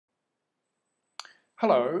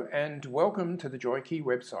Hello and welcome to the JoyKey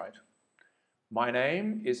website. My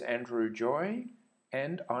name is Andrew Joy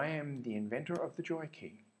and I am the inventor of the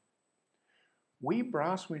JoyKey. We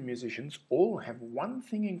brass wind musicians all have one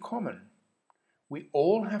thing in common. We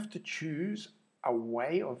all have to choose a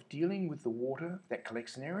way of dealing with the water that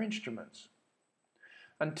collects in our instruments.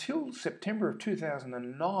 Until September of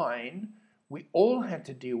 2009, we all had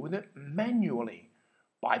to deal with it manually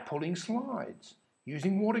by pulling slides,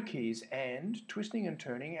 using water keys and twisting and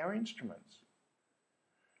turning our instruments.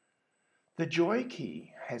 The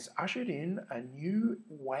JoyKey has ushered in a new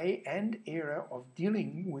way and era of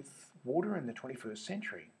dealing with water in the 21st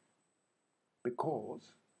century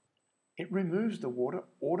because it removes the water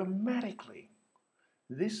automatically.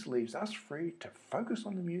 This leaves us free to focus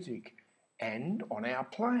on the music and on our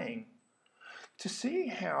playing. To see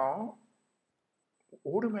how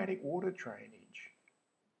automatic water drainage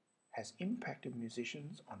has impacted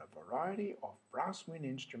musicians on a variety of brass wind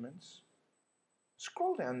instruments,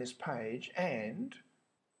 scroll down this page and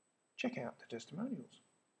check out the testimonials.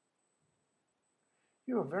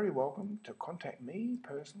 You are very welcome to contact me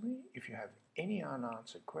personally if you have any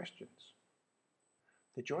unanswered questions.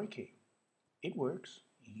 The JoyKey. It works,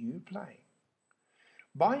 you play.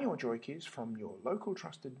 Buy your JoyKeys from your local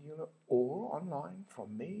trusted dealer or online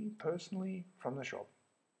from me personally from the shop.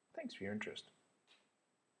 Thanks for your interest.